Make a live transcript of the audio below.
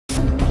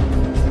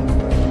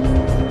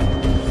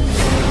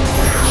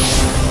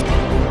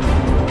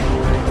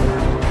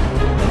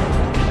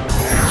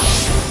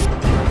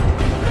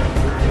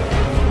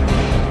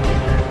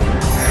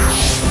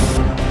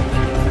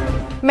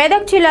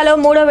మెదక్ జిల్లాలో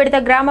మూడో విడత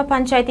గ్రామ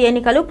పంచాయతీ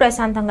ఎన్నికలు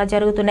ప్రశాంతంగా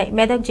జరుగుతున్నాయి.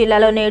 మెదక్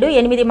జిల్లాలో నేడు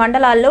 8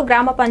 మండలాల్లో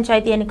గ్రామ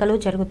పంచాయతీ ఎన్నికలు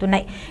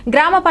జరుగుతున్నాయి.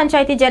 గ్రామ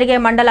పంచాయతీ జరిగే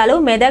మండలాలు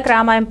మెదక్,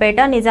 రామాయంపేట,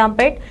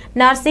 నిజాంపేట్,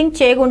 నార్సింగ్,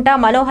 చేగుంట,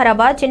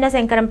 మనోహరాబాద్,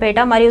 చిన్నశంకరంపేట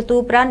మరియు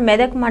తూప్రాన్.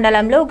 మెదక్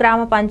మండలంలో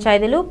గ్రామ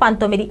పంచాయతీలు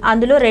 19,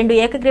 అందులో 2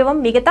 ఏకగ్రీవం,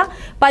 మిగతా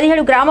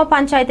 17 గ్రామ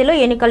పంచాయతీలో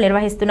ఎన్నికలు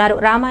నిర్వహిస్తున్నారు.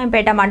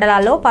 రామాయంపేట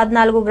మండలాల్లో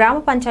 14 గ్రామ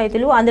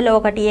పంచాయతీలు, అందులో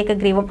 1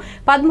 ఏకగ్రీవం,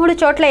 13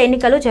 చోట్ల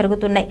ఎన్నికలు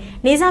జరుగుతున్నాయి.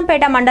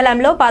 నిజాంపేట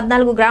మండలంలో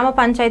 14 గ్రామ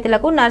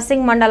పంచాయతీలకు,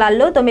 నర్సింగ్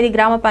మండలాల్లో 9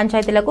 గ్రామ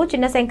పంచాయతీలకు,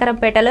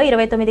 చిన్నశంకరంపేటలో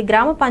 29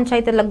 గ్రామ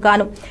పంచాయతీలకు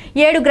గాను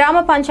 7 గ్రామ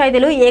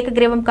పంచాయతీలు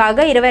ఏకగ్రీవం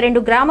కాగా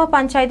 22 గ్రామ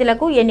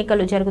పంచాయతీలకు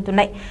ఎన్నికలు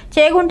జరుగుతున్నాయి.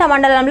 చేగుంట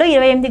మండలంలో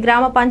 28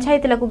 గ్రామ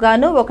పంచాయతీలకు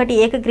గాను 1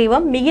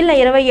 ఏకగ్రీవం, మిగిలిన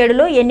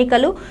 27లో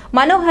ఎన్నికలు.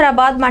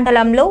 మనోహరాబాద్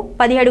మండలంలో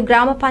 17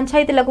 గ్రామ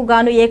పంచాయతీలకు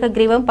గాను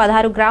ఏకగ్రీవం,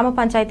 16 గ్రామ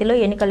పంచాయతీలో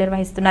ఎన్నికలు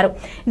నిర్వహిస్తున్నారు.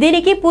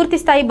 దీనికి పూర్తి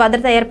స్థాయి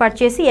భద్రత ఏర్పాటు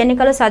చేసి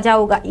ఎన్నికలు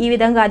సజావుగా ఈ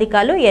విధంగా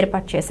అధికారులు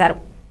ఏర్పాటు చేశారు.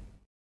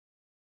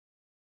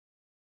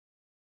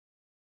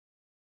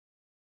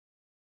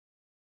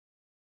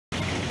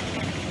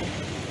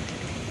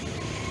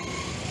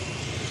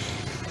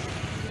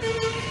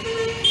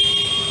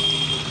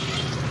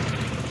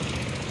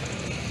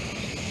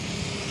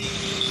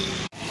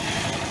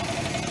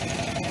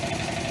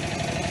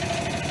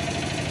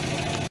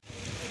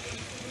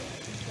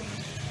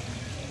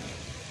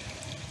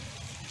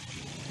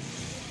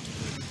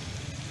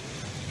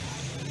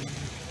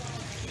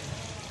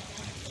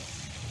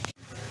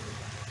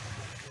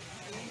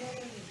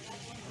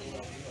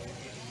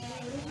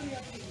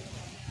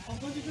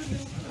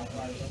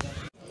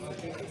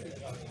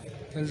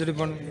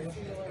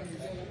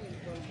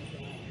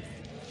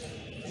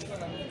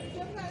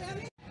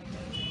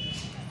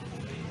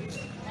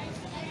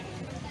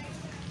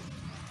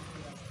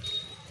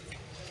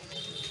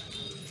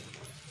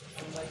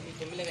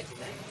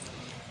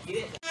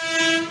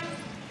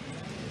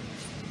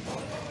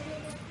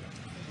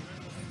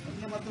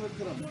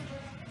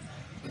 మొత్తం